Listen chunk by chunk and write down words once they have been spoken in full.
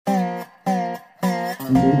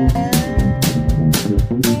Today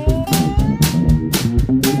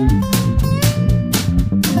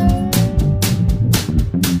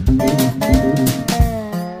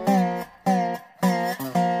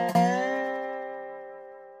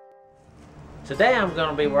I'm going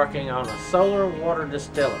to be working on a solar water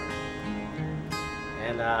distiller,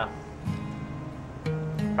 and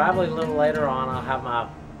probably a little later on I'll have my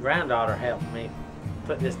granddaughter help me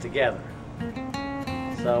put this together.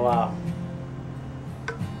 So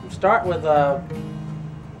start with a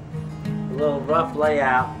little rough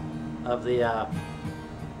layout of the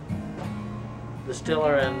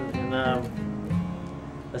distiller, and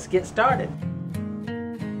let's get started.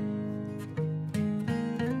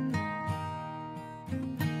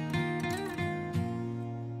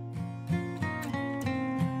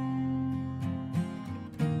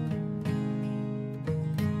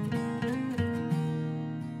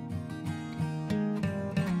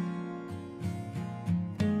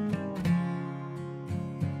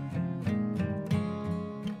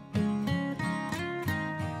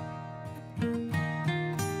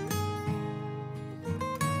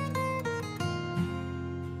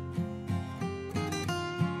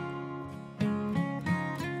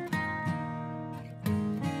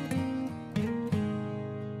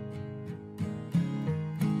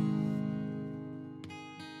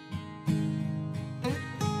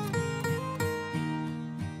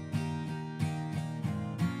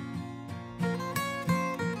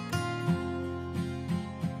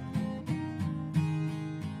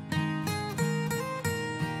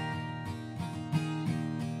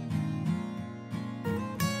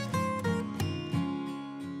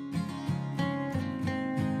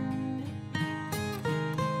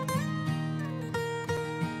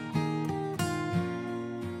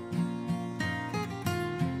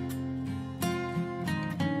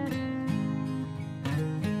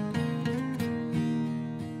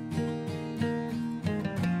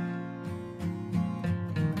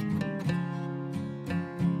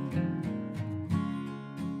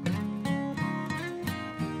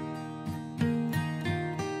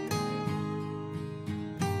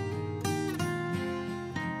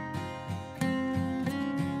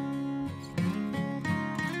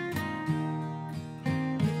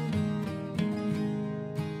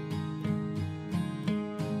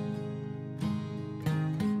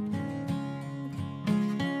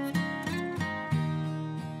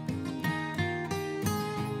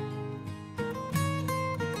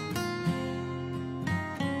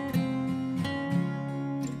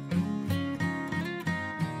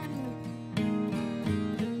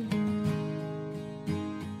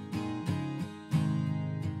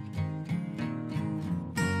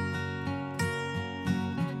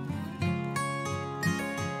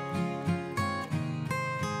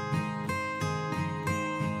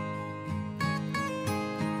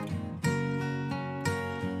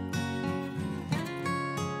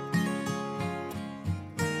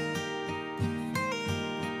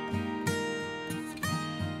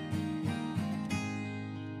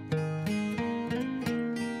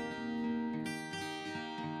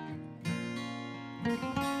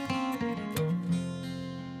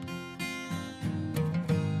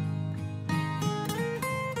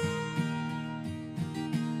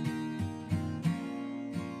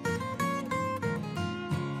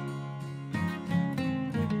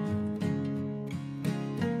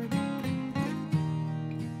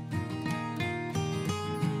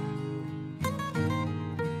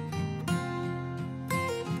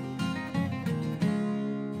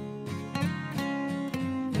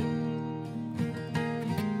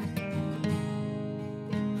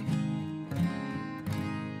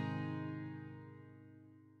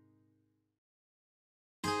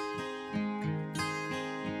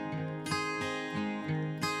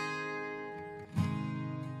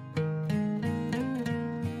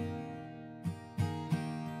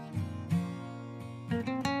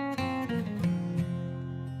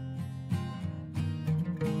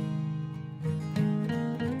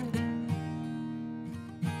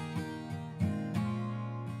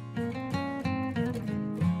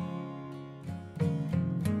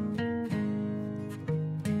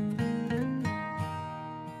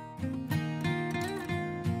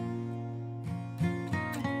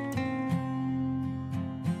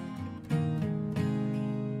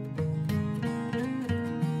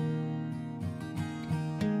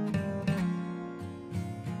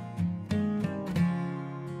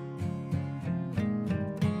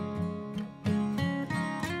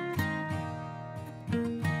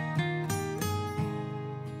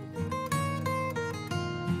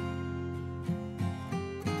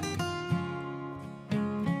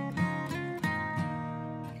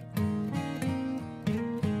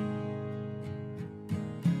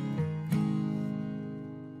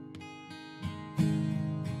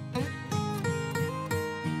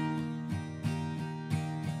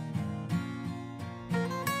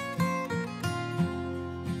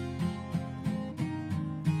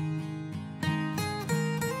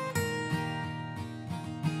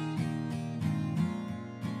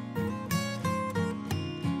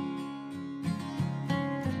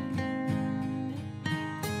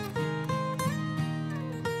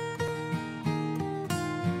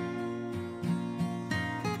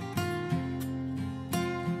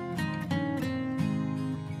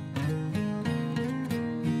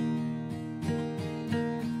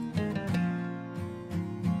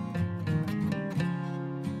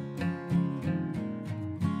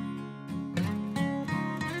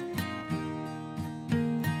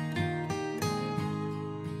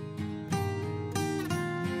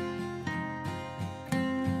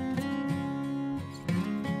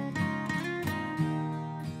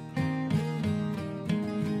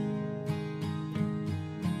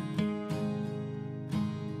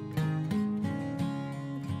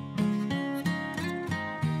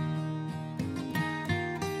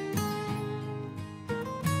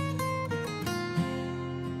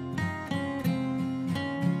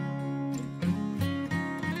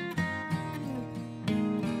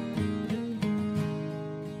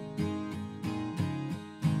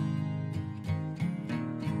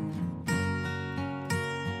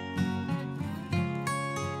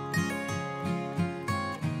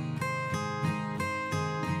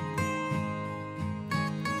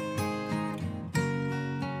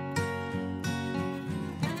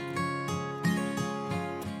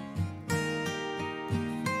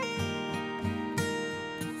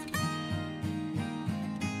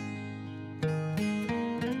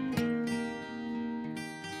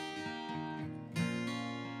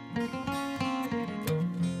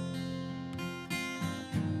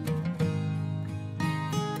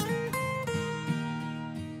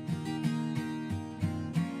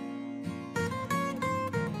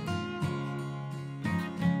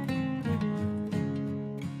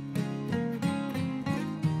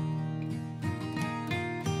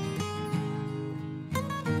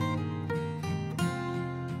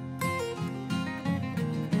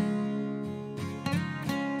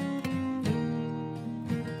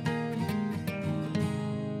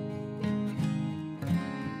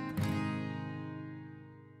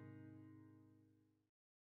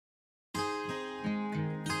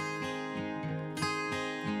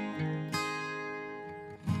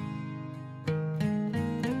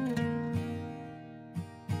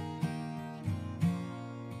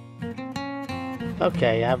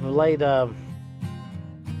 Okay, I've laid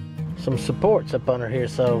some supports up under here,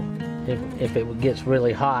 so if it gets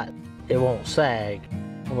really hot, it won't sag.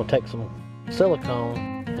 I'm gonna take some silicone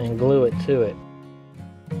and glue it to it.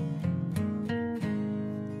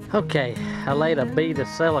 Okay, I laid a bead of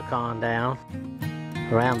silicone down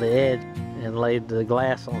around the edge and laid the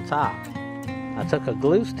glass on top. I took a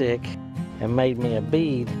glue stick and made me a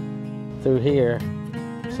bead through here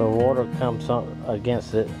so water comes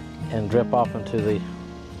against it and drip off into the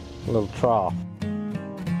little trough.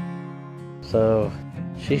 So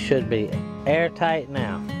she should be airtight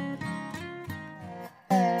now.